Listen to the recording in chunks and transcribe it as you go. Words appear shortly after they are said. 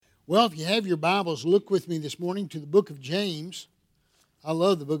Well, if you have your Bibles, look with me this morning to the book of James. I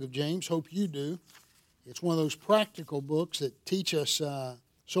love the book of James. Hope you do. It's one of those practical books that teach us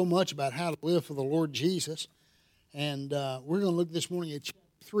so much about how to live for the Lord Jesus. And we're going to look this morning at chapter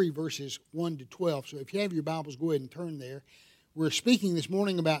 3, verses 1 to 12. So if you have your Bibles, go ahead and turn there. We're speaking this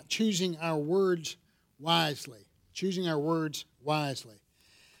morning about choosing our words wisely. Choosing our words wisely.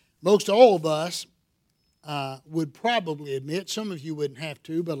 Most all of us would probably admit, some of you wouldn't have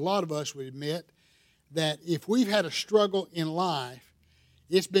to, but a lot of us would admit that if we've had a struggle in life,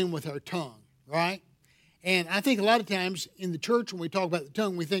 it's been with our tongue, right? And I think a lot of times in the church when we talk about the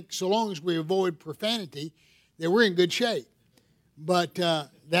tongue, we think so long as we avoid profanity that we're in good shape. But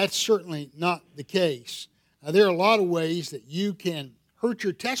that's certainly not the case. There are a lot of ways that you can hurt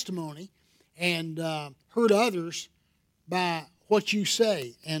your testimony and hurt others by what you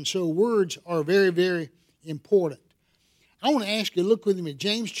say. And so words are very, very important. I want to ask you to look with me at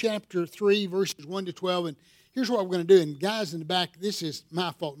James chapter 3, verses 1 to 12. And here's what we're going to do. And guys in the back, this is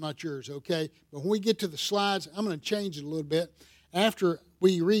my fault, not yours, okay? But when we get to the slides, I'm going to change it a little bit. After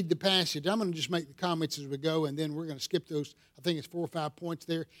we read the passage, I'm going to just make the comments as we go, and then we're going to skip those, I think it's 4 or 5 points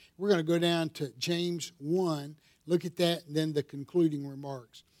there. We're going to go down to James 1, look at that, and then the concluding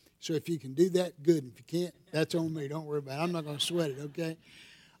remarks. So if you can do that, good. If you can't, that's on me. Don't worry about it. I'm not going to sweat it, okay?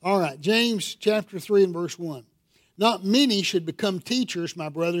 All right, James chapter 3 and verse 1. Not many should become teachers, my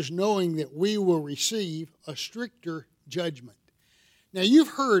brothers, knowing that we will receive a stricter judgment. Now, you've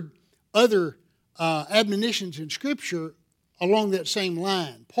heard other admonitions in Scripture along that same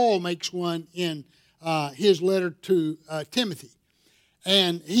line. Paul makes one in his letter to Timothy.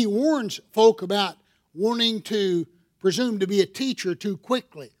 And he warns folk about wanting to presume to be a teacher too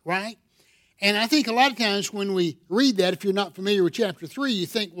quickly, right? And I think a lot of times when we read that, if you're not familiar with chapter 3, you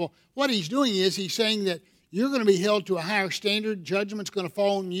think, well, what he's doing is he's saying that you're going to be held to a higher standard. Judgment's going to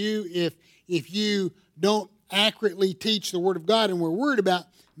fall on you if you don't accurately teach the Word of God. And we're worried about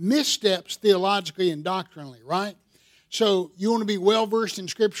missteps theologically and doctrinally, right? So you want to be well-versed in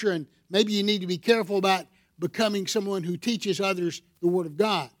Scripture, and maybe you need to be careful about becoming someone who teaches others the Word of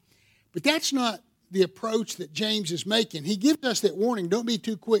God. But that's not the approach that James is making. He gives us that warning, don't be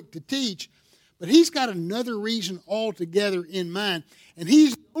too quick to teach, but he's got another reason altogether in mind. And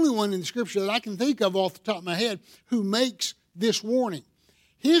he's the only one in the Scripture that I can think of off the top of my head who makes this warning.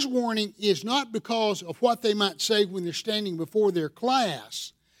 His warning is not because of what they might say when they're standing before their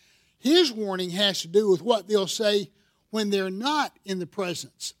class. His warning has to do with what they'll say when they're not in the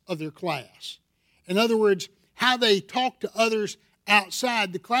presence of their class. In other words, how they talk to others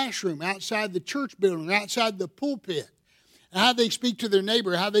outside the classroom, outside the church building, outside the pulpit. How they speak to their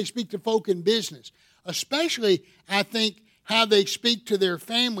neighbor, how they speak to folk in business. Especially, I think, how they speak to their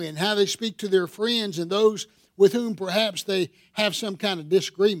family and how they speak to their friends and those with whom perhaps they have some kind of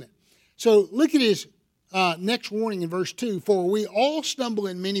disagreement. So look at his next warning in verse 2. For we all stumble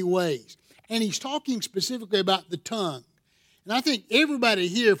in many ways. And he's talking specifically about the tongue. And I think everybody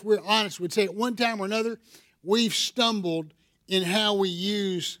here, if we're honest, would say at one time or another, we've stumbled in how we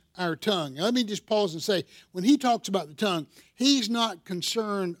use our tongue. Now, let me just pause and say, when he talks about the tongue, he's not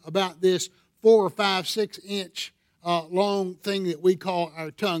concerned about this 4 or 5, 6 inch long thing that we call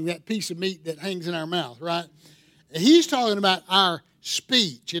our tongue, that piece of meat that hangs in our mouth, right? He's talking about our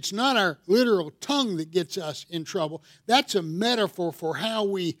speech. It's not our literal tongue that gets us in trouble. That's a metaphor for how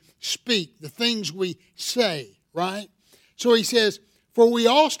we speak, the things we say, right? So he says, for we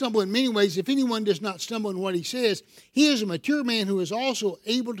all stumble in many ways. If anyone does not stumble in what he says, he is a mature man who is also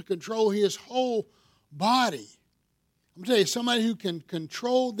able to control his whole body. I'm going to tell you, somebody who can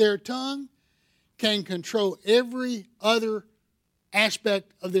control their tongue can control every other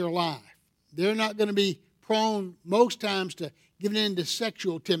aspect of their life. They're not going to be prone most times to giving in to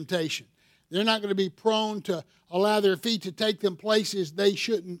sexual temptation. They're not going to be prone to allow their feet to take them places they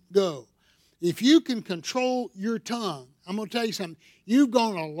shouldn't go. If you can control your tongue, I'm going to tell you something. You've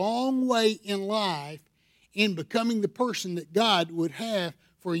gone a long way in life in becoming the person that God would have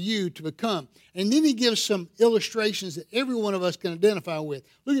for you to become. And then he gives some illustrations that every one of us can identify with.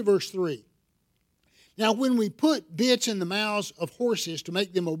 Look at verse 3. Now, when we put bits in the mouths of horses to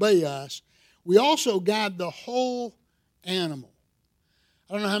make them obey us, we also guide the whole animal.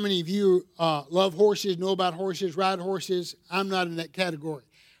 I don't know how many of you love horses, know about horses, ride horses. I'm not in that category.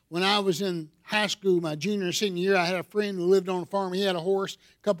 When I was in high school, my junior and senior year, I had a friend who lived on a farm. He had a horse,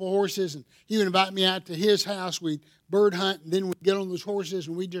 a couple of horses, and he would invite me out to his house. We'd bird hunt, and then we'd get on those horses,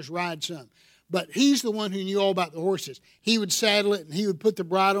 and we'd just ride some. But he's the one who knew all about the horses. He would saddle it, and he would put the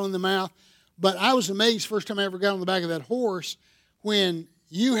bridle in the mouth. But I was amazed first time I ever got on the back of that horse when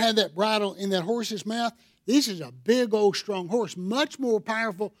you had that bridle in that horse's mouth, This is a big old strong horse, much more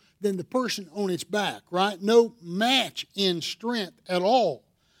powerful than the person on its back, right? No match in strength at all.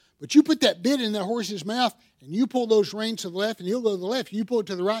 But you put that bit in that horse's mouth and you pull those reins to the left and he'll go to the left. You pull it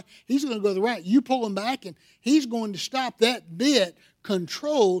to the right, he's going to go to the right. You pull him back and he's going to stop. That bit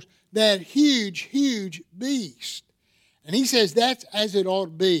controls that huge, huge beast. And he says that's as it ought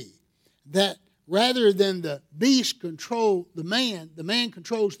to be. That rather than the beast control the man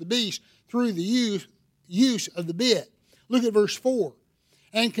controls the beast through the use of the bit. Look at verse 4.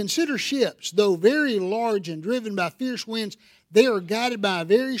 And consider ships, though very large and driven by fierce winds, they are guided by a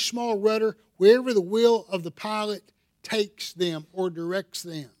very small rudder wherever the will of the pilot takes them or directs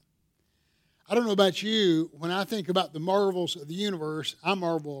them. I don't know about you, when I think about the marvels of the universe, I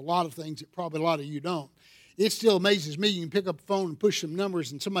marvel a lot of things that probably a lot of you don't. It still amazes me. You can pick up the phone and push some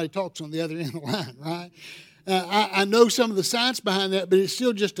numbers and somebody talks on the other end of the line, right? I know some of the science behind that, but it's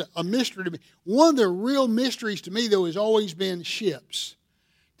still just a mystery to me. One of the real mysteries to me, though, has always been ships.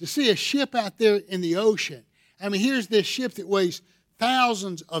 To see a ship out there in the ocean. I mean, here's this ship that weighs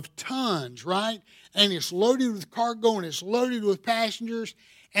thousands of tons, right? And it's loaded with cargo and it's loaded with passengers.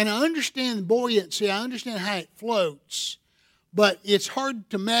 And I understand the buoyancy. I understand how it floats. But it's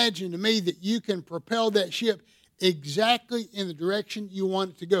hard to imagine to me that you can propel that ship exactly in the direction you want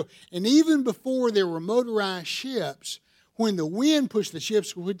it to go. And even before there were motorized ships, when the wind pushed the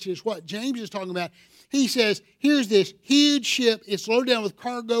ships, which is what James is talking about, he says, here's this huge ship. It's loaded down with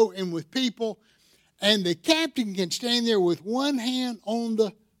cargo and with people. And the captain can stand there with one hand on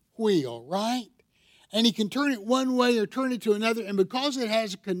the wheel, right? And he can turn it one way or turn it to another. And because it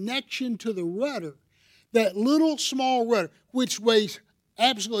has a connection to the rudder, that little small rudder, which weighs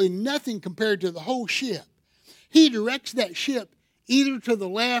absolutely nothing compared to the whole ship, he directs that ship either to the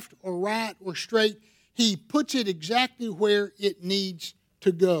left or right or straight. He puts it exactly where it needs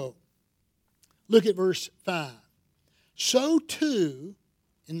to go. Look at verse 5. So too,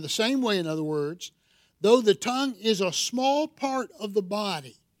 in the same way, in other words, though the tongue is a small part of the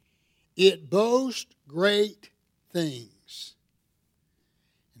body, it boasts great things.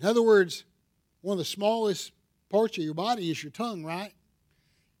 In other words, one of the smallest parts of your body is your tongue, right?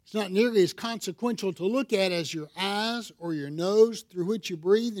 It's not nearly as consequential to look at as your eyes or your nose through which you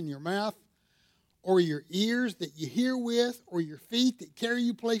breathe and your mouth, or your ears that you hear with, or your feet that carry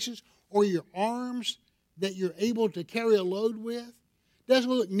you places, or your arms that you're able to carry a load with. Doesn't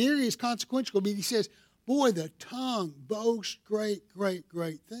look nearly as consequential, but he says, boy, the tongue boasts great, great,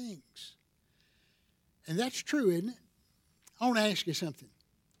 great things. And that's true, isn't it? I want to ask you something.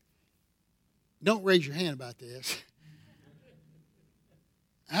 Don't raise your hand about this.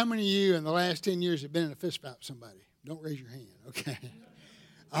 How many of you in the last 10 years have been in a fist fight with somebody? Don't raise your hand, okay?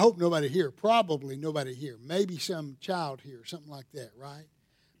 I hope nobody here. Probably nobody here. Maybe some child here, something like that, right?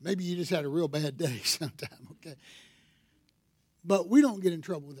 Maybe you just had a real bad day sometime, okay? But we don't get in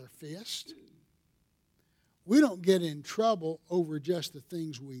trouble with our fist. We don't get in trouble over just the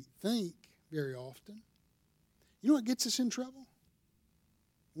things we think very often. You know what gets us in trouble?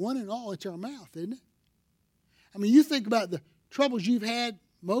 One and all, it's our mouth, isn't it? I mean, you think about the troubles you've had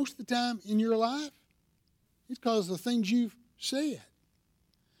most of the time in your life, it's because of the things you've said.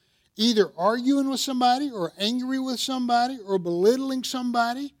 Either arguing with somebody or angry with somebody or belittling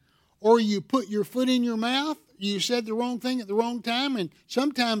somebody, or you put your foot in your mouth, you said the wrong thing at the wrong time, and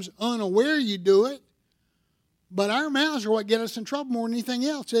sometimes unaware you do it. But our mouths are what get us in trouble more than anything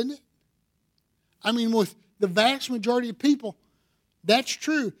else, isn't it? I mean, with the vast majority of people, that's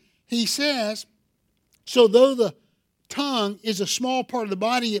true. He says, so though the tongue is a small part of the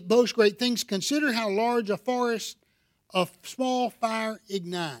body, it boasts great things. Consider how large a forest a small fire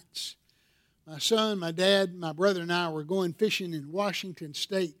ignites. My son, my dad, my brother, and I were going fishing in Washington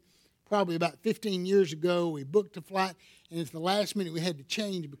State probably about 15 years ago. We booked a flight, and at the last minute we had to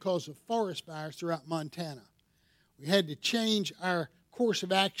change because of forest fires throughout Montana. We had to change our course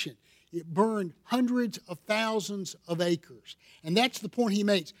of action. It burned hundreds of thousands of acres. And that's the point he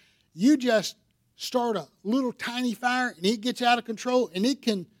makes. You just start a little tiny fire, and it gets out of control, and it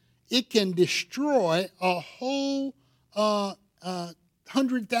can destroy a whole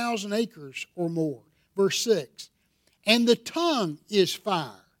 100,000 acres or more. Verse 6. And the tongue is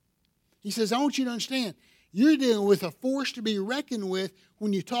fire. He says, I want you to understand, you're dealing with a force to be reckoned with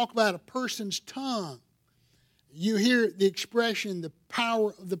when you talk about a person's tongue. You hear the expression, the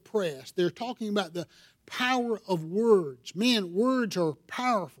power of the press. They're talking about the power of words. Man, words are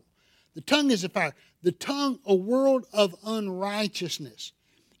powerful. The tongue is a fire. The tongue, a world of unrighteousness,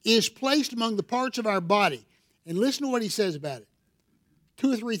 is placed among the parts of our body. And listen to what he says about it.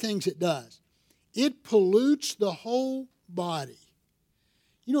 2 or 3 things it does. It pollutes the whole body.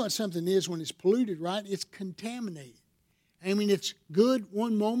 You know what something is when it's polluted, right? It's contaminated. I mean, it's good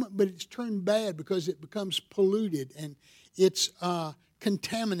one moment, but it's turned bad because it becomes polluted and it's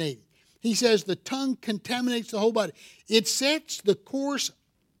contaminated. He says the tongue contaminates the whole body. It sets the course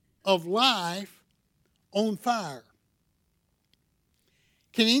of life on fire.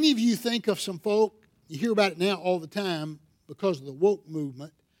 Can any of you think of some folk, you hear about it now all the time because of the woke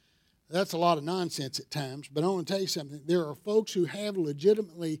movement. That's a lot of nonsense at times, but I want to tell you something. There are folks who have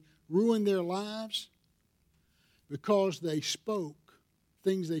legitimately ruined their lives because they spoke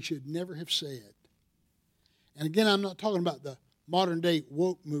things they should never have said. And again, I'm not talking about the modern day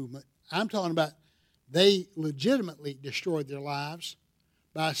woke movement. I'm talking about they legitimately destroyed their lives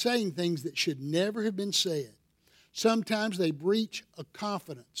by saying things that should never have been said. Sometimes they breach a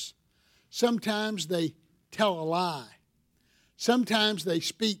confidence. Sometimes they tell a lie. Sometimes they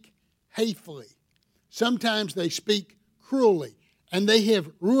speak hatefully. Sometimes they speak cruelly. And they have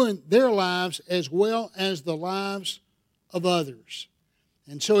ruined their lives as well as the lives of others.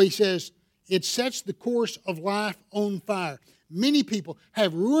 And so he says, it sets the course of life on fire. Many people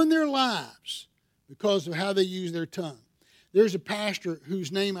have ruined their lives because of how they use their tongue. There's a pastor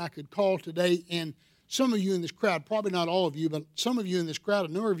whose name I could call today, and some of you in this crowd, probably not all of you, but some of you in this crowd,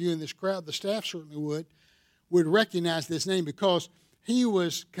 a number of you in this crowd, the staff certainly would recognize this name because he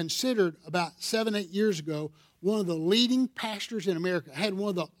was considered about 7-8 years ago one of the leading pastors in America. Had one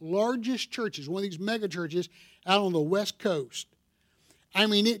of the largest churches, one of these mega churches out on the West Coast. I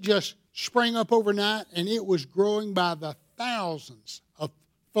mean, it just sprang up overnight, and it was growing by the thousands of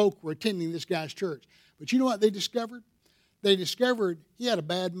folk were attending this guy's church. But you know what they discovered? They discovered he had a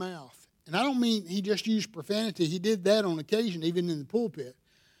bad mouth. And I don't mean he just used profanity. He did that on occasion, even in the pulpit.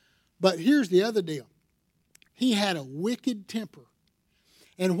 But here's the other deal. He had a wicked temper.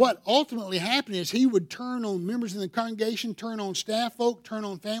 And what ultimately happened is he would turn on members in the congregation, turn on staff folk, turn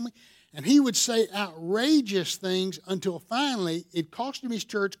on family, and he would say outrageous things until finally it cost him his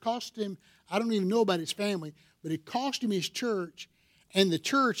church, cost him, I don't even know about his family, but it cost him his church, and the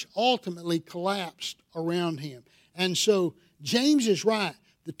church ultimately collapsed around him. And so James is right.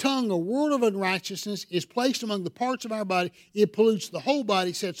 The tongue, a word of unrighteousness, is placed among the parts of our body. It pollutes the whole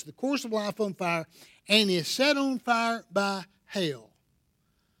body, sets the course of life on fire, and is set on fire by hell.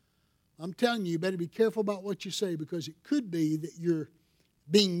 I'm telling you, you better be careful about what you say because it could be that you're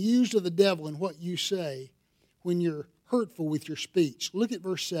being used of the devil in what you say when you're hurtful with your speech. Look at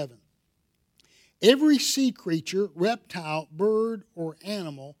verse 7. Every sea creature, reptile, bird, or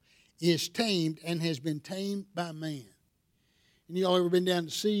animal is tamed and has been tamed by man. And y'all ever been down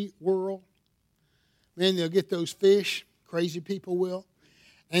to Sea World? Man, they'll get those fish, crazy people will,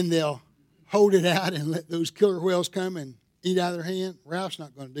 and they'll hold it out and let those killer whales come and eat out of their hand. Ralph's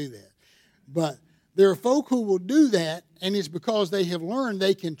not going to do that. But there are folk who will do that, and it's because they have learned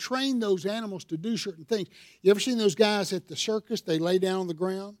they can train those animals to do certain things. You ever seen those guys at the circus? They lay down on the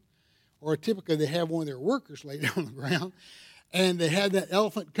ground, or typically they have one of their workers lay down on the ground, and they have that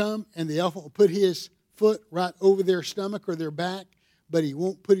elephant come, and the elephant will put his foot right over their stomach or their back, but he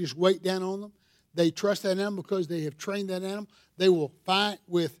won't put his weight down on them. They trust that animal because they have trained that animal. They will fight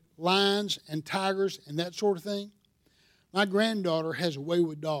with lions and tigers and that sort of thing. My granddaughter has a way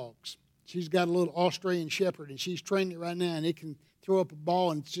with dogs. She's got a little Australian Shepherd, and she's training it right now, and it can throw up a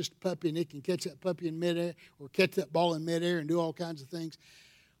ball, and it's just a puppy, and it can catch that puppy in midair or catch that ball in midair and do all kinds of things.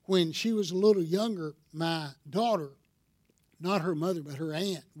 When she was a little younger, my daughter, not her mother, but her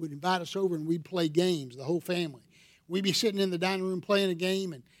aunt, would invite us over, and we'd play games, the whole family. We'd be sitting in the dining room playing a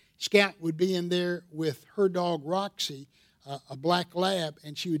game, and Scout would be in there with her dog, Roxy, a black lab,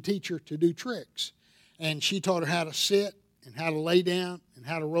 and she would teach her to do tricks. And she taught her how to sit and how to lay down and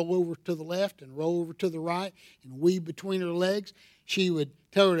how to roll over to the left and roll over to the right and weave between her legs. She would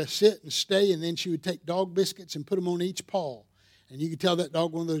tell her to sit and stay, and then she would take dog biscuits and put them on each paw. And you could tell that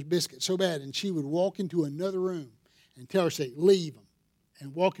dog one of those biscuits so bad, and she would walk into another room and tell her, say, leave them,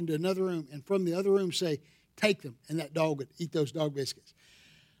 and walk into another room, and from the other room say, take them, and that dog would eat those dog biscuits.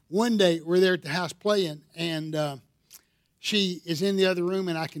 One day, we're there at the house playing, and she is in the other room,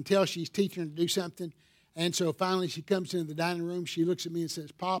 and I can tell she's teaching her to do something. And so finally she comes into the dining room. She looks at me and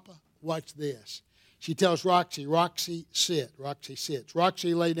says, Papa, watch this. She tells Roxy, Roxy, sit. Roxy sits.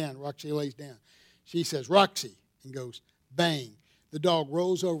 Roxy, lay down. Roxy lays down. She says, Roxy, and goes, bang. The dog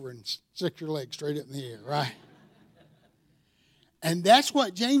rolls over and sticks her leg straight up in the air, right? And that's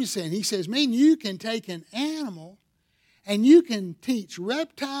what James is saying. He says, man, you can take an animal and you can teach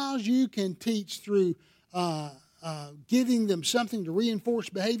reptiles. You can teach through giving them something to reinforce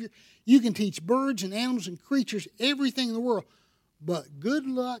behavior. You can teach birds and animals and creatures everything in the world. But good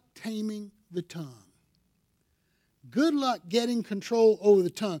luck taming the tongue. Good luck getting control over the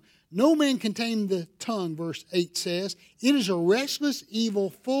tongue. No man can tame the tongue, verse 8 says. It is a restless evil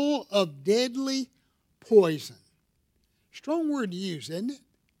full of deadly poison. Strong word to use, isn't it?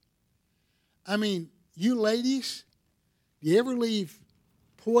 I mean, you ladies, do you ever leave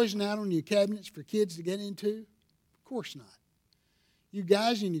poison out on your cabinets for kids to get into? Of course not. You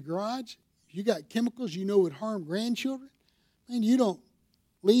guys in your garage, you got chemicals you know would harm grandchildren. Man, you don't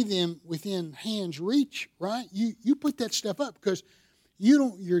leave them within hand's reach, right? You put that stuff up because you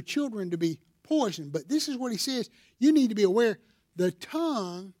don't want your children to be poisoned. But this is what he says. You need to be aware the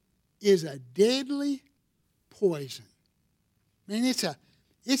tongue is a deadly poison. Man,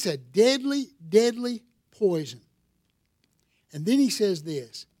 it's a deadly, deadly poison. And then he says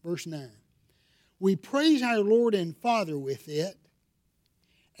this, verse 9. We praise our Lord and Father with it,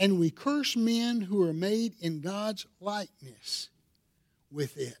 and we curse men who are made in God's likeness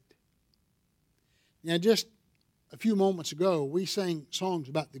with it. Now, just a few moments ago, we sang songs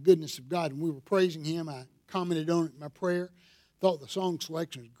about the goodness of God, and we were praising Him. I commented on it in my prayer. Thought the song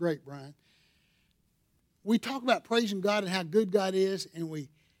selection was great, Brian. We talk about praising God and how good God is, and we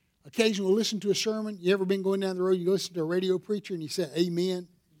occasionally will listen to a sermon. You ever been going down the road, you listen to a radio preacher, and you say amen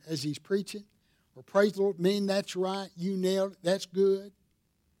as he's preaching? Or praise the Lord, man, that's right, you nailed it, that's good.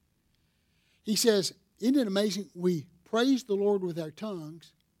 He says, isn't it amazing? We praise the Lord with our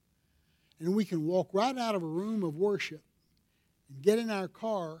tongues, and we can walk right out of a room of worship and get in our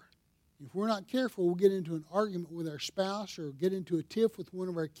car. If we're not careful, we'll get into an argument with our spouse or get into a tiff with one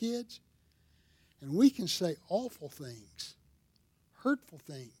of our kids. And we can say awful things, hurtful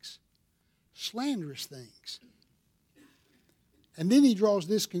things, slanderous things. And then he draws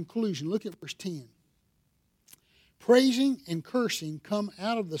this conclusion. Look at verse 10. Praising and cursing come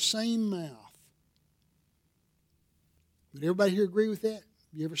out of the same mouth. Would everybody here agree with that?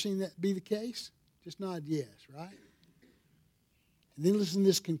 You ever seen that be the case? Just nod yes, right? And then listen to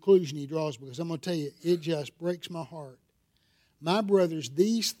this conclusion he draws, because I'm going to tell you, it just breaks my heart. My brothers,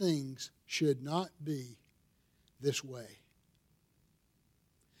 these things should not be this way.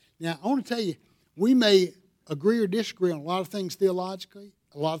 Now, I want to tell you, we may agree or disagree on a lot of things theologically,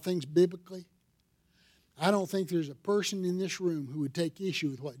 a lot of things biblically. I don't think there's a person in this room who would take issue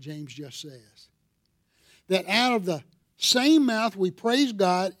with what James just says. That out of the same mouth we praise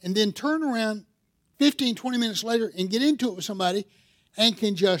God and then turn around 15, 20 minutes later and get into it with somebody and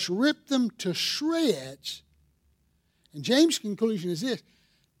can just rip them to shreds. And James' conclusion is this: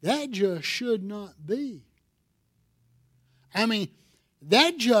 that just should not be. I mean,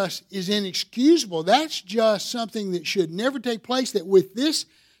 that just is inexcusable. That's just something that should never take place, that with this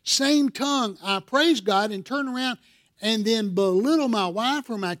same tongue I praise God and turn around and then belittle my wife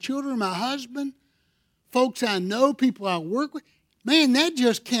or my children, my husband, folks I know, people I work with. Man, that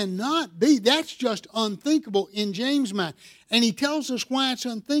just cannot be. That's just unthinkable in James' mind. And he tells us why it's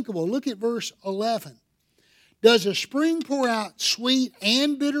unthinkable. Look at verse 11. Does a spring pour out sweet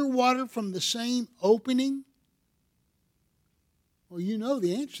and bitter water from the same opening? Well, you know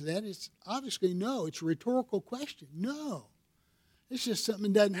the answer to that. It's obviously no. It's a rhetorical question. No. It's just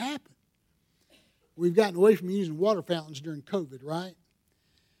something that doesn't happen. We've gotten away from using water fountains during COVID, right?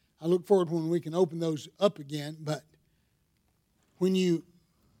 I look forward to when we can open those up again. But when you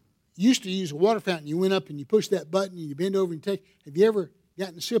used to use a water fountain, you went up and you pushed that button and you bend over and take. Have you ever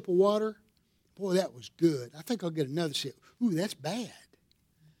gotten a sip of water? Boy, that was good. I think I'll get another sip. Ooh, that's bad.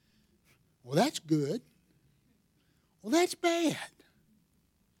 Well, that's good. Well, that's bad.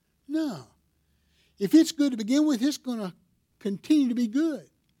 No. If it's good to begin with, it's going to continue to be good.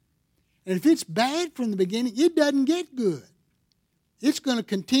 And if it's bad from the beginning, it doesn't get good. It's going to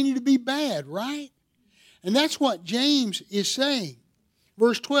continue to be bad, right? And that's what James is saying.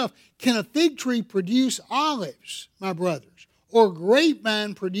 Verse 12, can a fig tree produce olives, my brothers, or a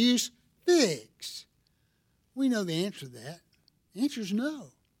grapevine produce figs? We know the answer to that. The answer is no.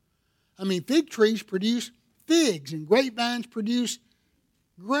 I mean, fig trees produce figs and grapevines produce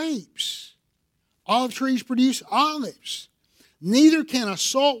grapes. Olive trees produce olives. Neither can a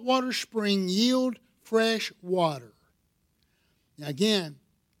saltwater spring yield fresh water. Now again,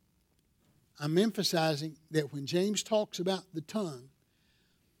 I'm emphasizing that when James talks about the tongue,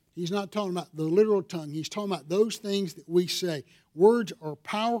 he's not talking about the literal tongue. He's talking about those things that we say. Words are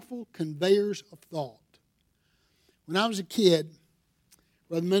powerful conveyors of thought. When I was a kid,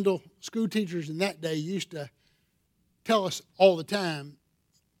 Brother Mendel, school teachers in that day used to tell us all the time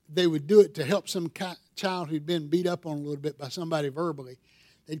they would do it to help some child who'd been beat up on a little bit by somebody verbally.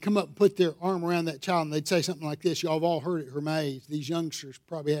 They'd come up and put their arm around that child, and they'd say something like this. Y'all have all heard it who are my age. These youngsters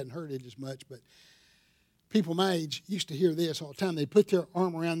probably hadn't heard it as much, but people my age used to hear this all the time. They'd put their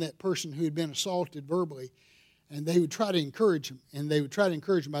arm around that person who had been assaulted verbally, And they would try to encourage him. And they would try to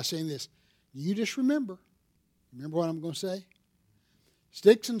encourage him by saying this, you just remember what I'm going to say?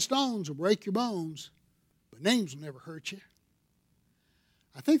 Sticks and stones will break your bones, but names will never hurt you.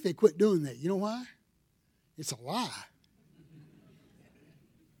 I think they quit doing that. You know why? It's a lie.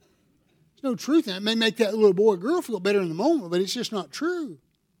 There's no truth in it. It may make that little boy or girl feel better in the moment, but it's just not true.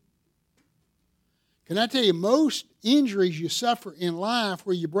 Can I tell you, most injuries you suffer in life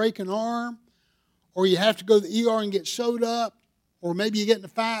where you break an arm, or you have to go to the ER and get sewed up, or maybe you get in a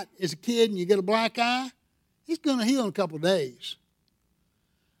fight as a kid and you get a black eye, it's going to heal in a couple of days.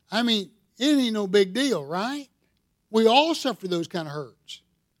 I mean, it ain't no big deal, right? We all suffer those kind of hurts.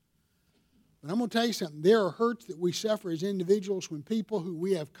 But I'm going to tell you something. There are hurts that we suffer as individuals when people who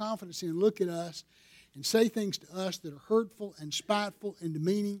we have confidence in look at us and say things to us that are hurtful and spiteful and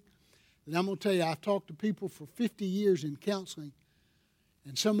demeaning. And I'm going to tell you, I've talked to people for 50 years in counseling,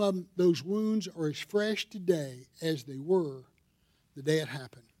 and some of them, those wounds are as fresh today as they were the day it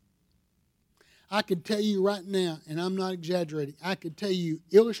happened. I could tell you right now, and I'm not exaggerating, I could tell you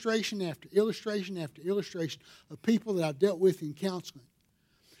illustration after illustration after illustration of people that I've dealt with in counseling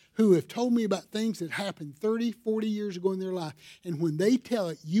who have told me about things that happened 30, 40 years ago in their life. And when they tell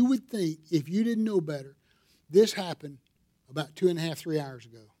it, you would think, if you didn't know better, this happened about 2.5, 3 hours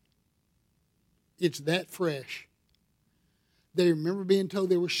ago. It's that fresh. They remember being told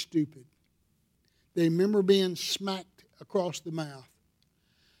they were stupid. They remember being smacked across the mouth.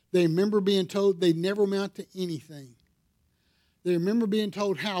 They remember being told they never amount to anything. They remember being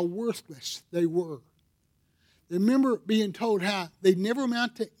told how worthless they were. They remember being told how they never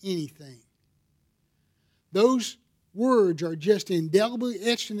amount to anything. Those words are just indelibly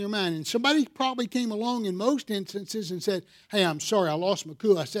etched in their mind. And somebody probably came along in most instances and said, hey, I'm sorry, I lost my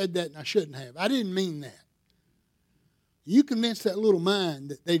cool. I said that and I shouldn't have. I didn't mean that. You convinced that little mind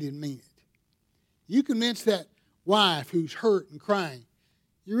that they didn't mean it. You convinced that wife who's hurt and crying,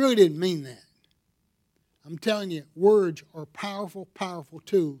 you really didn't mean that. I'm telling you, words are powerful, powerful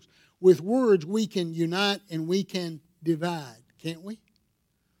tools. With words, we can unite and we can divide, can't we?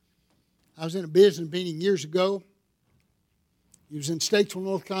 I was in a business meeting years ago. It was in Statesville,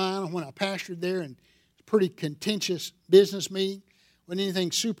 North Carolina, when I pastored there, and it's a pretty contentious business meeting. Wasn't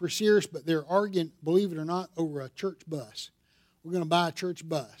anything super serious, but they're arguing, believe it or not, over a church bus. We're going to buy a church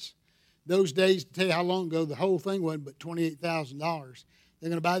bus. Those days, to tell you how long ago, the whole thing wasn't but $28,000. They're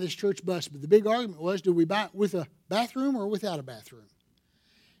going to buy this church bus. But the big argument was, do we buy it with a bathroom or without a bathroom?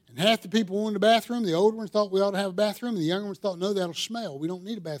 And half the people wanted a bathroom. The older ones thought we ought to have a bathroom. And the younger ones thought, no, that'll smell. We don't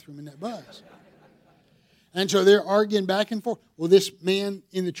need a bathroom in that bus. And so they're arguing back and forth. Well, this man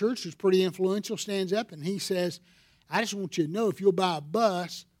in the church who's pretty influential stands up and he says, I just want you to know, if you'll buy a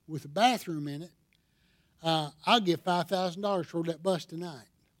bus with a bathroom in it, I'll give $5,000 toward that bus tonight.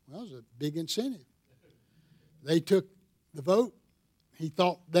 Well, it was a big incentive. They took the vote. He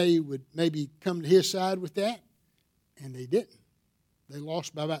thought they would maybe come to his side with that, and they didn't. They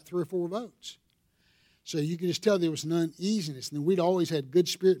lost by about 3 or 4 votes. So you can just tell there was an uneasiness. And we'd always had good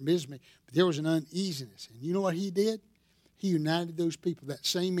spirit in business, but there was an uneasiness. And you know what he did? He united those people. That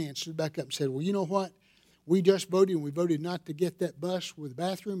same man stood back up and said, well, you know what? We just voted, and we voted not to get that bus with a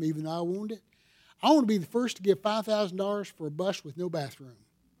bathroom, even though I wanted it. I want to be the first to give $5,000 for a bus with no bathroom.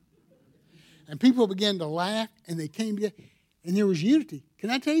 And people began to laugh, and they came together, and there was unity.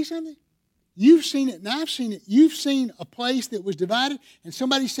 Can I tell you something? You've seen it, and I've seen it. You've seen a place that was divided, and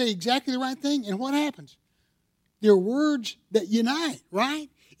somebody say exactly the right thing, and what happens? There are words that unite, right?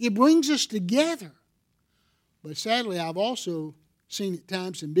 It brings us together. But sadly, I've also seen at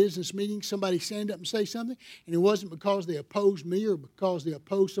times in business meetings somebody stand up and say something, and it wasn't because they opposed me or because they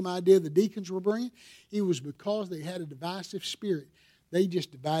opposed some idea the deacons were bringing. It was because they had a divisive spirit. They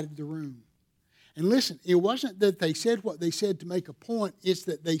just divided the room. And listen, it wasn't that they said what they said to make a point. It's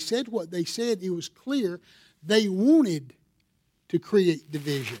that they said what they said. It was clear they wanted to create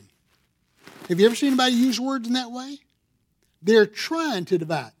division. Have you ever seen anybody use words in that way? They're trying to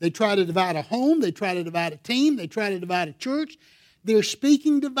divide. They try to divide a home. They try to divide a team. They try to divide a church. They're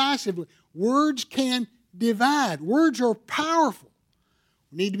speaking divisively. Words can divide. Words are powerful.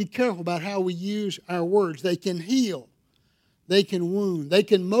 We need to be careful about how we use our words. They can heal. They can wound. They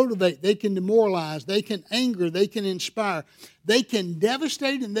can motivate. They can demoralize. They can anger. They can inspire. They can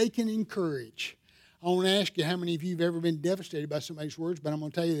devastate and they can encourage. I want to ask you how many of you have ever been devastated by somebody's words, but I'm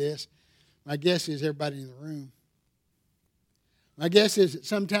going to tell you this. My guess is everybody in the room. My guess is that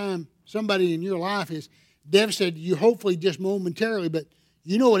sometime somebody in your life has devastated you, hopefully just momentarily, but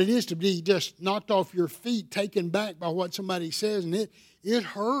you know what it is to be just knocked off your feet, taken back by what somebody says, and it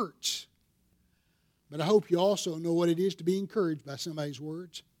hurts. But I hope you also know what it is to be encouraged by somebody's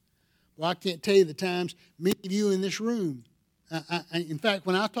words. Well, I can't tell you the times many of you in this room, in fact,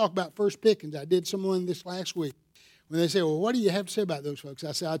 when I talk about First Pickens, I did someone this last week, when they say, well, what do you have to say about those folks?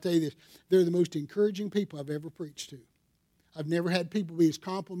 I say, I'll tell you this, they're the most encouraging people I've ever preached to. I've never had people be as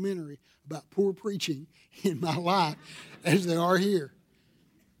complimentary about poor preaching in my life as they are here.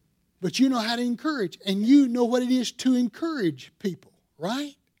 But you know how to encourage, and you know what it is to encourage people,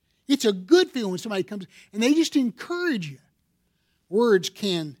 right? It's a good feeling when somebody comes and they just encourage you. Words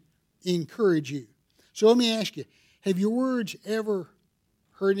can encourage you. So let me ask you, have your words ever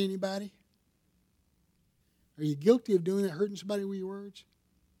hurt anybody? Are you guilty of doing that, hurting somebody with your words?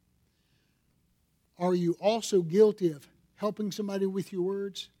 Are you also guilty of helping somebody with your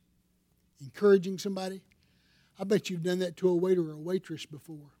words? Encouraging somebody? I bet you've done that to a waiter or a waitress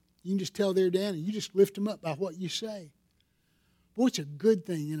before. You can just tell they're down and you just lift them up by what you say. Boy, it's a good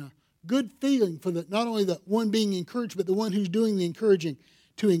thing, you know. Good feeling for not only the one being encouraged, but the one who's doing the encouraging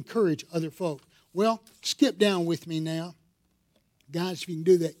to encourage other folk. Well, skip down with me now. Guys, if you can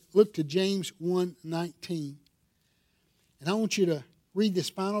do that, look to James 1:19. And I want you to read this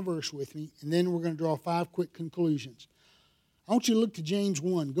final verse with me, and then we're going to draw 5 quick conclusions. I want you to look to James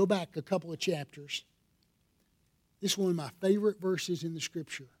 1. Go back a couple of chapters. This is one of my favorite verses in the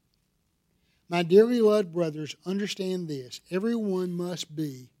Scripture. My dearly loved brothers, understand this. Everyone must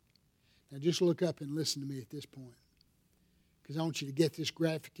be. Now just look up and listen to me at this point, because I want you to get this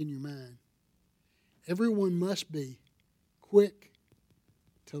graphic in your mind. Everyone must be quick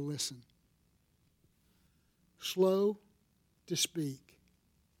to listen, slow to speak,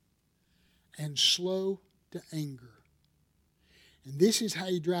 and slow to anger. And this is how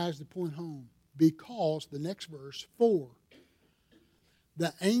he drives the point home. Because, the next verse, 4,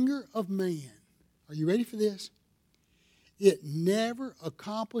 the anger of man, are you ready for this? It never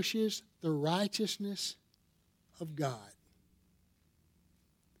accomplishes the righteousness of God.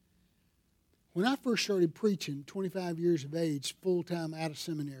 When I first started preaching, 25 years of age, full-time out of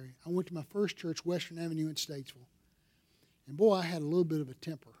seminary, I went to my first church, Western Avenue in Statesville. And boy, I had a little bit of a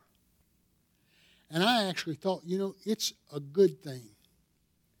temper. And I actually thought, you know, it's a good thing.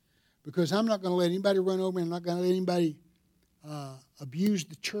 Because I'm not going to let anybody run over me. I'm not going to let anybody abuse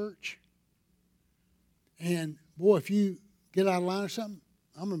the church. And boy, if you get out of line or something,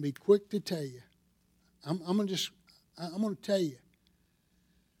 I'm going to be quick to tell you. I'm going to tell you.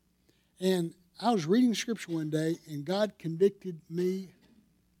 And I was reading Scripture one day, and God convicted me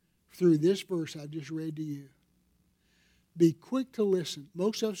through this verse I just read to you. Be quick to listen.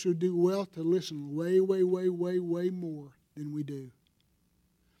 Most of us would do well to listen way, way, way, way, way more than we do.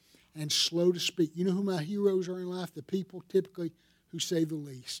 And slow to speak. You know who my heroes are in life? The people typically who say the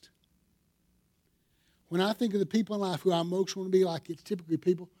least. When I think of the people in life who I most want to be like, it's typically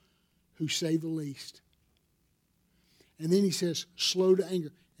people who say the least. And then he says, slow to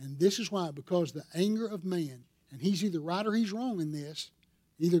anger. And this is why, because the anger of man, and he's either right or he's wrong in this.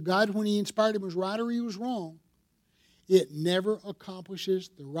 Either God, when he inspired him, was right or he was wrong. It never accomplishes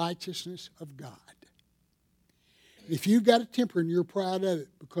the righteousness of God. If you've got a temper and you're proud of it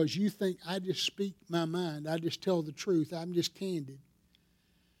because you think, I just speak my mind, I just tell the truth, I'm just candid,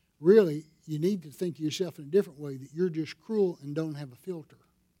 really, you need to think of yourself in a different way, that you're just cruel and don't have a filter.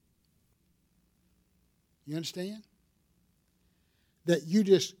 You understand? That you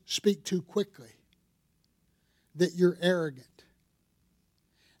just speak too quickly. That you're arrogant.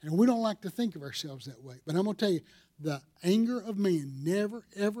 And we don't like to think of ourselves that way. But I'm going to tell you, the anger of man never,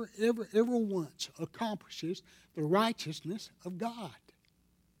 ever, ever, ever once accomplishes the righteousness of God.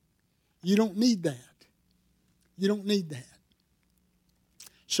 You don't need that. You don't need that.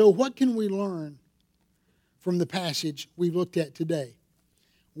 So what can we learn from the passage we've looked at today?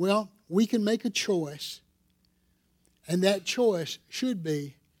 Well, we can make a choice, and that choice should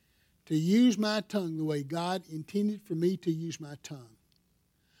be to use my tongue the way God intended for me to use my tongue.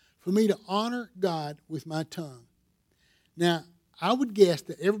 For me to honor God with my tongue. Now, I would guess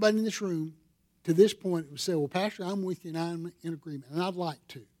that everybody in this room to this point would say, well, Pastor, I'm with you and I'm in agreement, and I'd like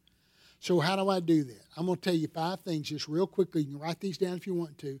to. So how do I do that? I'm going to tell you 5 things just real quickly. You can write these down if you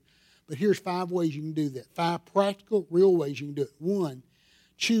want to. But here's 5 ways you can do that. 5 practical, real ways you can do it. 1,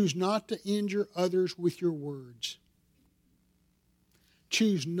 choose not to injure others with your words.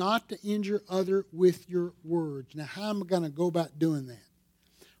 Choose not to injure others with your words. Now, how am I going to go about doing that?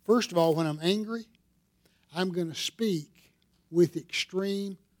 First of all, when I'm angry, I'm going to speak with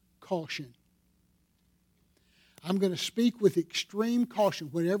extreme caution. I'm going to speak with extreme caution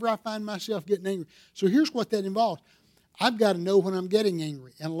whenever I find myself getting angry. So here's what that involves. I've got to know when I'm getting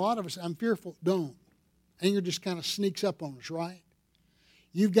angry. And a lot of us, I'm fearful, don't. Anger just kind of sneaks up on us, right?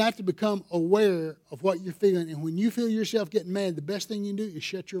 You've got to become aware of what you're feeling. And when you feel yourself getting mad, the best thing you can do is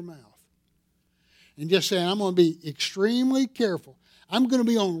shut your mouth. and just saying, I'm going to be extremely careful. I'm going to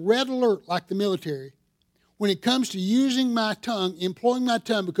be on red alert like the military when it comes to using my tongue, employing my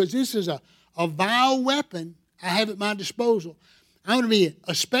tongue, because this is a vile weapon I have at my disposal. I'm going to be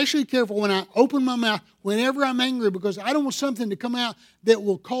especially careful when I open my mouth, whenever I'm angry, because I don't want something to come out that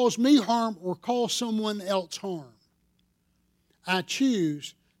will cause me harm or cause someone else harm. I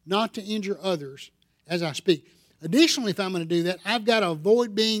choose not to injure others as I speak. Additionally, if I'm going to do that, I've got to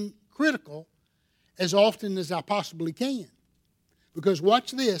avoid being critical as often as I possibly can. Because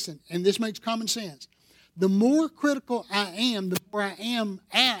watch this, and this makes common sense. The more critical I am, the more I am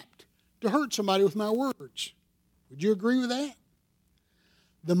apt to hurt somebody with my words. Would you agree with that?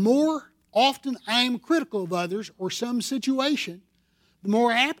 The more often I am critical of others or some situation, the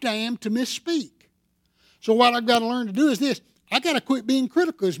more apt I am to misspeak. So what I've got to learn to do is this. I've got to quit being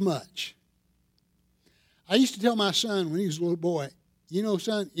critical as much. I used to tell my son when he was a little boy, you know,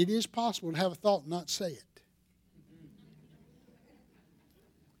 son, it is possible to have a thought and not say it.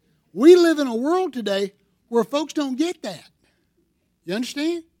 We live in a world today where folks don't get that. You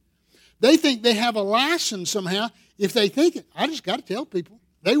understand? They think they have a license somehow. If they think it, I just got to tell people.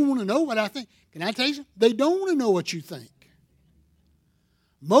 They want to know what I think. Can I tell you something? They don't want to know what you think.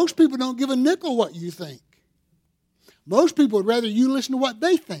 Most people don't give a nickel what you think. Most people would rather you listen to what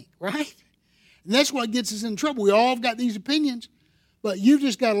they think, right? And that's what gets us in trouble. We all have got these opinions, but you've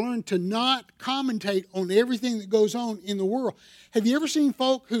just got to learn to not commentate on everything that goes on in the world. Have you ever seen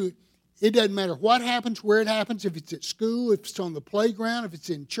folk who, it doesn't matter what happens, where it happens, if it's at school, if it's on the playground, if it's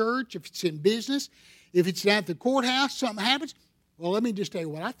in church, if it's in business, if it's at the courthouse, something happens? Well, let me just tell you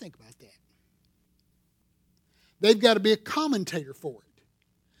what I think about that. They've got to be a commentator for it.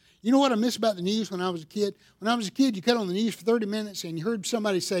 You know what I miss about the news when I was a kid? When I was a kid, you cut on the news for 30 minutes and you heard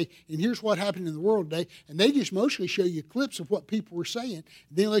somebody say, and here's what happened in the world today, and they just mostly show you clips of what people were saying, and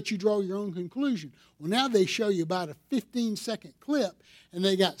then let you draw your own conclusion. Well, now they show you about a 15-second clip, and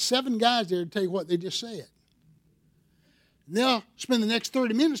they got 7 guys there to tell you what they just said. And they'll spend the next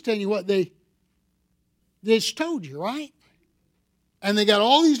 30 minutes telling you what they just told you, right? And they got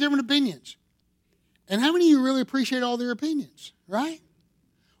all these different opinions. And how many of you really appreciate all their opinions, right?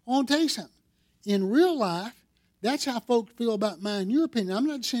 I want to tell you something. In real life, that's how folks feel about mine and your opinion. I'm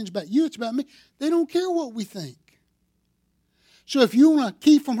not saying it's about you, it's about me. They don't care what we think. So if you want to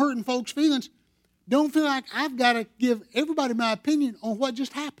keep from hurting folks' feelings, don't feel like I've got to give everybody my opinion on what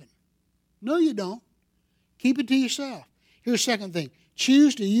just happened. No, you don't. Keep it to yourself. Here's the second thing.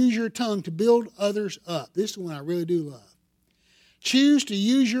 Choose to use your tongue to build others up. This is the one I really do love. Choose to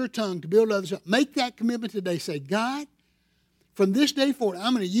use your tongue to build others up. Make that commitment today. Say, God, from this day forward,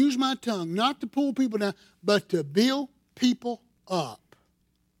 I'm going to use my tongue not to pull people down, but to build people up.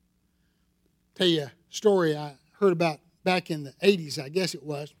 Tell you a story I heard about back in the 80s, I guess it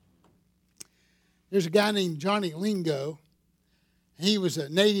was. There's a guy named Johnny Lingo. He was a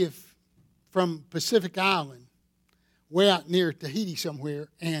native from Pacific Island, way out near Tahiti somewhere.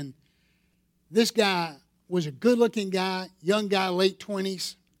 And this guy was a good-looking guy, young guy, late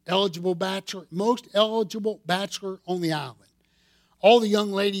 20s, eligible bachelor, most eligible bachelor on the island. All the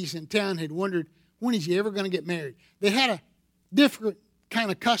young ladies in town had wondered, when is he ever going to get married? They had a different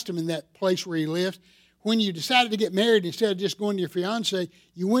kind of custom in that place where he lived. When you decided to get married, instead of just going to your fiancé,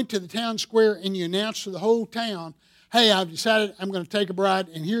 you went to the town square and you announced to the whole town, hey, I've decided I'm going to take a bride,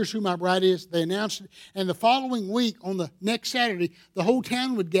 and here's who my bride is. They announced it. And the following week, on the next Saturday, the whole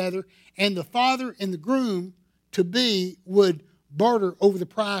town would gather, and the father and the groom-to-be would barter over the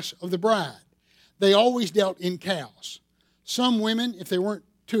price of the bride. They always dealt in cows. Some women, if they weren't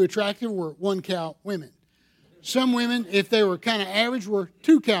too attractive, were 1-cow women. Some women, if they were kind of average, were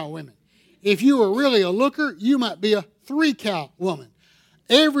 2-cow women. If you were really a looker, you might be a 3-cow woman.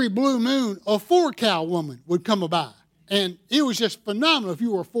 Every blue moon, a 4-cow woman would come by. And it was just phenomenal if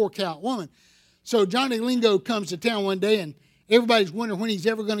you were a 4-cow woman. So Johnny Lingo comes to town one day, and everybody's wondering when he's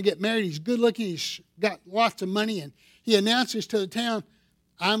ever going to get married. He's good looking. He's got lots of money. And he announces to the town,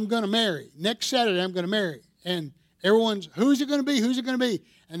 I'm going to marry. Next Saturday, I'm going to marry. And everyone's, who's it going to be? Who's it going to be?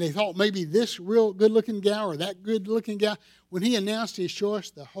 And they thought maybe this real good-looking gal or that good-looking gal. When he announced his choice,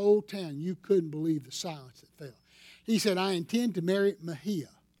 the whole town, you couldn't believe the silence that fell. He said, I intend to marry Mahia.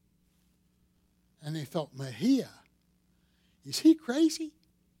 And they thought, Mahia? Is he crazy?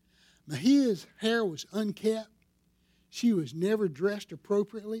 Mahia's hair was unkept. She was never dressed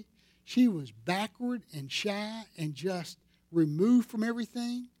appropriately. She was backward and shy and just removed from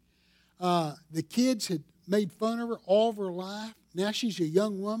everything. The kids had made fun of her all of her life. Now she's a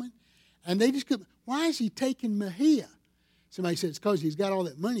young woman. And they just couldn't, why is he taking Mahia? Somebody said it's because he's got all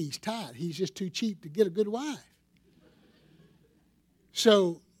that money. He's tight. He's just too cheap to get a good wife.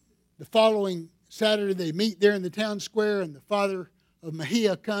 So the following Saturday they meet there in the town square, and the father of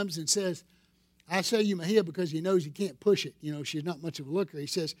Mahia comes and says, I say you Mahia because he knows he can't push it. You know, she's not much of a looker. He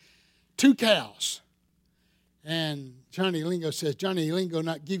says, 2 cows. And Johnny Lingo says, Johnny Lingo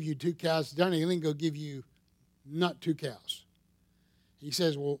not give you 2 cows. Johnny Lingo give you not 2 cows. He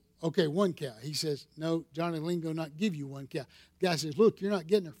says, well, okay, 1 cow. He says, no, Johnny Lingo not give you 1 cow. The guy says, look, you're not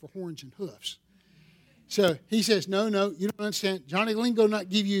getting her for horns and hoofs. So he says, no, you don't understand. Johnny Lingo not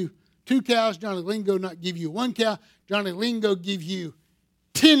give you 2 cows. Johnny Lingo not give you 1 cow. Johnny Lingo give you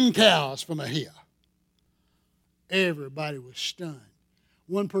 10 cows from Mahia. Everybody was stunned.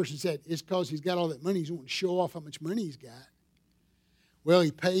 One person said, it's because he's got all that money. He's wanting to show off how much money he's got. Well,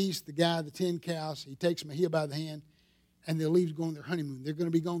 he pays the guy the 10 cows. He takes Mahia by the hand, and they leave to go on their honeymoon. They're going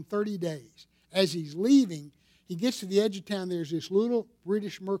to be gone 30 days. As he's leaving, he gets to the edge of town. There's this little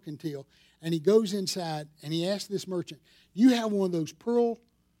British mercantile, and he goes inside, and he asks this merchant, you have one of those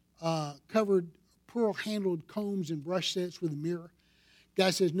pearl-covered, pearl-handled combs and brush sets with a mirror?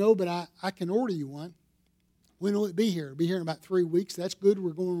 Guy says, no, but I can order you one. When will it be here? It'll be here in about 3 weeks. That's good.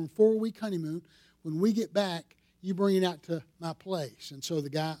 We're going on a 4-week honeymoon. When we get back, you bring it out to my place. And so the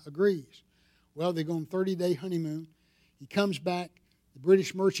guy agrees. Well, they go on a 30-day honeymoon. He comes back. The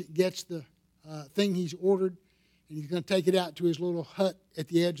British merchant gets the thing he's ordered, and he's going to take it out to his little hut at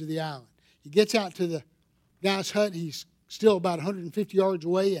the edge of the island. He gets out to the guy's hut. He's still about 150 yards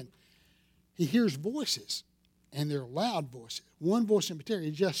away, and he hears voices, and they're loud voices. One voice in particular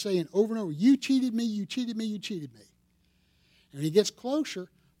is just saying over and over, you cheated me, you cheated me, you cheated me. And when he gets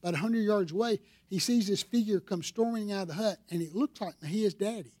closer, about 100 yards away, he sees this figure come storming out of the hut, and it looks like Mahia's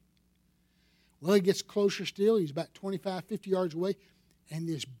daddy. Well, he gets closer still. He's about 25, 50 yards away, and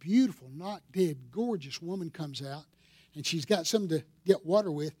this beautiful, not dead, gorgeous woman comes out, and she's got something to get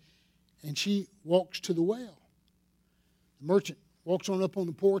water with, and she walks to the well. The merchant walks on up on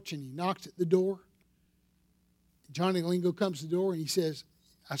the porch, and he knocks at the door. Johnny Lingo comes to the door, and he says,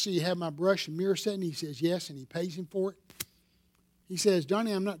 I see you have my brush and mirror set. And he says, yes, and he pays him for it. He says,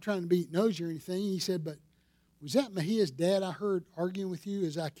 Johnny, I'm not trying to be nosy or anything. He said, but was that Mahia's dad I heard arguing with you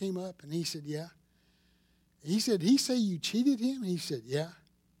as I came up? And he said, yeah. He said, he say you cheated him? And he said, yeah.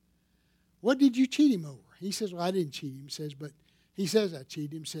 What did you cheat him over? He says, well, I didn't cheat him. He says I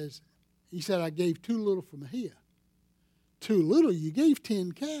cheated him. He said, I gave too little for Mahia. Too little? You gave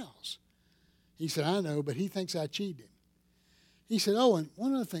 10 cows. He said, I know, but he thinks I cheated him. He said, oh, and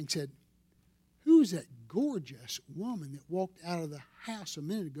one other thing, said, who's that gorgeous woman that walked out of the house a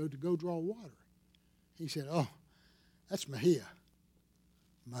minute ago to go draw water? He said, oh, that's Mahia.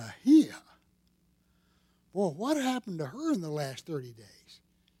 Mahia? Boy, what happened to her in the last 30 days?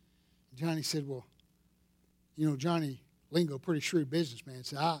 Johnny said, well, you know, Johnny Lingo, pretty shrewd businessman,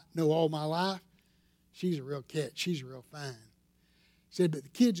 said, I know all my life. She's a real catch. She's real fine. Said, but the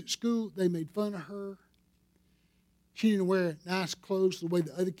kids at school, they made fun of her. She didn't wear nice clothes the way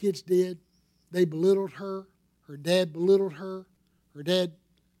the other kids did. They belittled her. Her dad belittled her. Her dad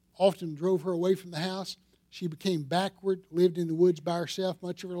often drove her away from the house. She became backward, lived in the woods by herself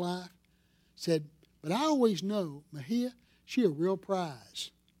much of her life. Said, but I always know, Mahia, she a real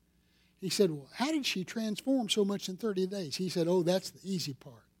prize. He said, well, how did she transform so much in 30 days? He said, oh, that's the easy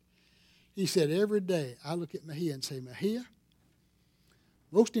part. He said, every day I look at Mahia and say, Mahia,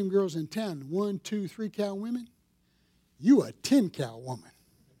 most of them girls in town, 1, 2, 3 cow women, you a 10 cow woman.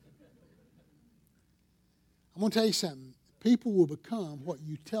 I'm going to tell you something. People will become what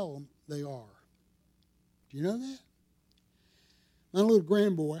you tell them they are. Do you know that? My little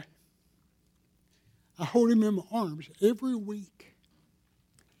grandboy, I hold him in my arms every week.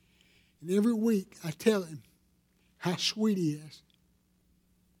 And every week I tell him how sweet he is,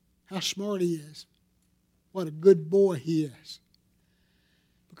 how smart he is, what a good boy he is.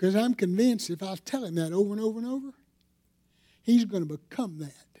 Because I'm convinced if I tell him that over and over and over, he's going to become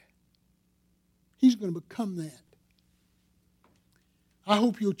that. He's going to become that. I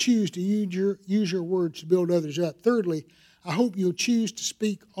hope you'll choose to use your words to build others up. Thirdly, I hope you'll choose to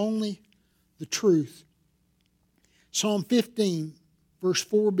speak only the truth. Psalm 15, verse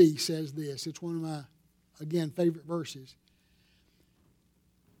 4b says this. It's one of my, again, favorite verses.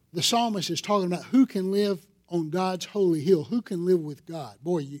 The psalmist is talking about who can live on God's holy hill. Who can live with God?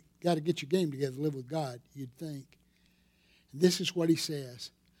 Boy, you got to get your game together to live with God, you'd think. And this is what he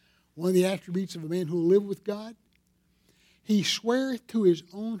says. One of the attributes of a man who will live with God, he sweareth to his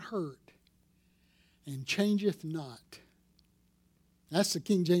own hurt and changeth not. That's the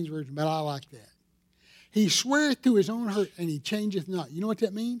King James Version, but I like that. He sweareth to his own hurt and he changeth not. You know what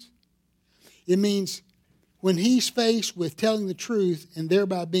that means? It means when he's faced with telling the truth and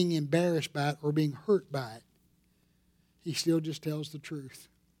thereby being embarrassed by it or being hurt by it, he still just tells the truth.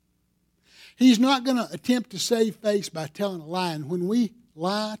 He's not going to attempt to save face by telling a lie. And when we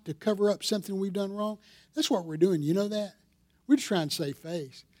lie to cover up something we've done wrong, that's what we're doing. You know that? We're just trying to save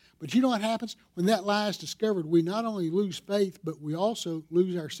face. But you know what happens? When that lie is discovered, we not only lose faith, but we also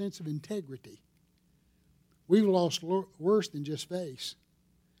lose our sense of integrity. We've lost worse than just face.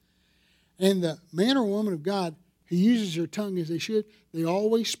 And the man or woman of God who uses their tongue as they should, they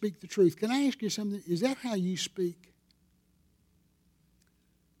always speak the truth. Can I ask you something? Is that how you speak?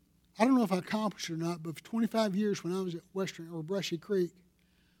 I don't know if I accomplished it or not, but for 25 years when I was at Western or Brushy Creek,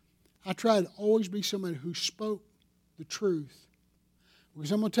 I tried to always be somebody who spoke the truth.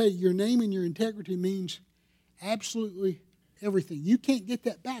 Because I'm going to tell you, your name and your integrity means absolutely everything. You can't get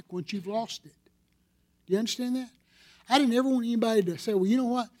that back once you've lost it. Do you understand that? I didn't ever want anybody to say, well, you know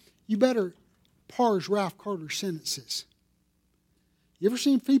what? You better parse Ralph Carter's sentences. You ever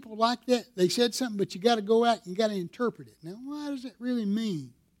seen people like that? They said something, but you got to go out and you got to interpret it. Now, what does that really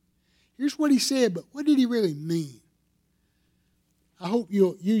mean? Here's what he said, but what did he really mean? I hope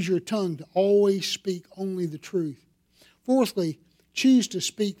you'll use your tongue to always speak only the truth. Fourthly, choose to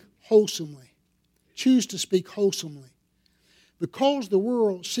speak wholesomely. Choose to speak wholesomely. Because the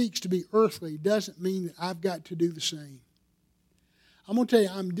world seeks to be earthly doesn't mean that I've got to do the same. I'm going to tell you,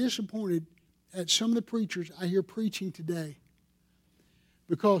 I'm disappointed at some of the preachers I hear preaching today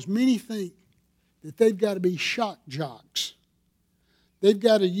because many think that they've got to be shock jocks. They've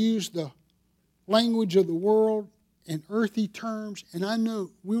got to use the language of the world and earthy terms. And I know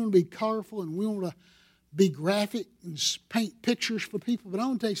we want to be colorful and we want to be graphic and paint pictures for people. But I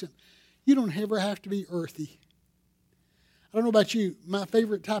want to tell you something. You don't ever have to be earthy. I don't know about you. My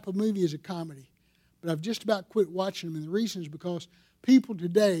favorite type of movie is a comedy. But I've just about quit watching them. And the reason is because people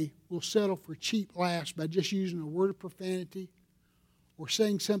today will settle for cheap laughs by just using a word of profanity or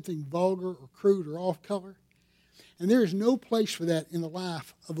saying something vulgar or crude or off-color. And there is no place for that in the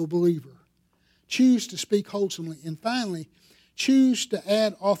life of a believer. Choose to speak wholesomely. And finally, choose to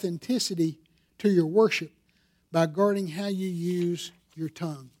add authenticity to your worship by guarding how you use your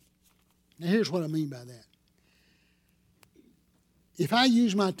tongue. Now, here's what I mean by that. If I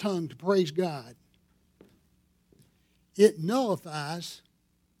use my tongue to praise God, it nullifies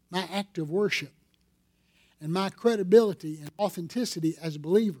my act of worship and my credibility and authenticity as a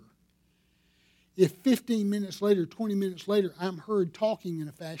believer. If 15 minutes later, 20 minutes later, I'm heard talking in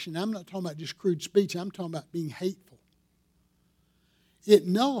a fashion, I'm not talking about just crude speech, I'm talking about being hateful. It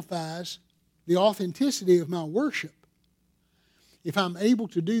nullifies the authenticity of my worship. If I'm able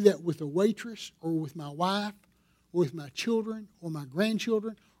to do that with a waitress or with my wife or with my children or my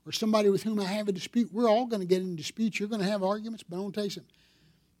grandchildren or somebody with whom I have a dispute, we're all going to get in disputes. You're going to have arguments, but I want to tell you something.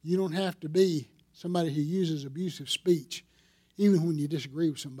 You don't have to be somebody who uses abusive speech, even when you disagree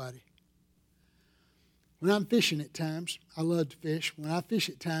with somebody. When I'm fishing at times, I love to fish. When I fish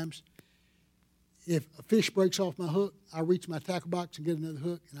at times, if a fish breaks off my hook, I reach my tackle box and get another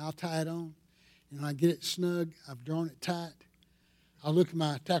hook, and I'll tie it on. And when I get it snug, I've drawn it tight. I'll look in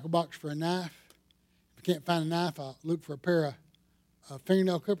my tackle box for a knife. If I can't find a knife, I'll look for a pair of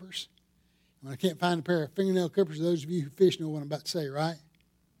fingernail clippers. When I can't find a pair of fingernail clippers, those of you who fish know what I'm about to say, right?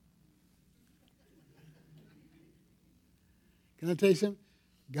 Can I tell you something?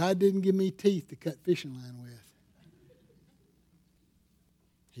 God didn't give me teeth to cut fishing line with.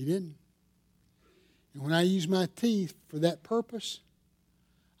 He didn't. And when I use my teeth for that purpose,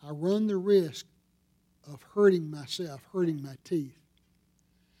 I run the risk of hurting myself, hurting my teeth.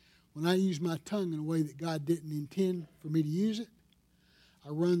 When I use my tongue in a way that God didn't intend for me to use it, I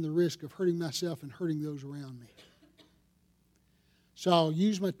run the risk of hurting myself and hurting those around me. So I'll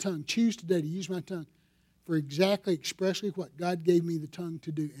use my tongue, choose today to use my tongue for exactly, expressly what God gave me the tongue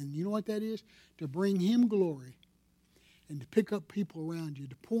to do. And you know what that is? To bring Him glory and to pick up people around you,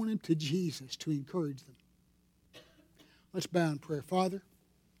 to point them to Jesus, to encourage them. Let's bow in prayer. Father,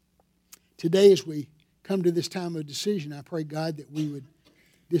 today as we come to this time of decision, I pray, God, that we would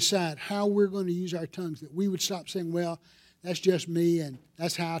decide how we're going to use our tongues, that we would stop saying, well, that's just me and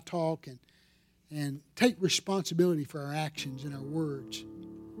that's how I talk, and take responsibility for our actions and our words.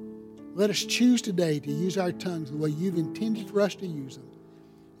 Let us choose today to use our tongues the way you've intended for us to use them.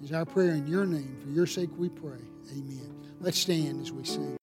 Is our prayer in your name. For your sake we pray. Amen. Let's stand as we sing.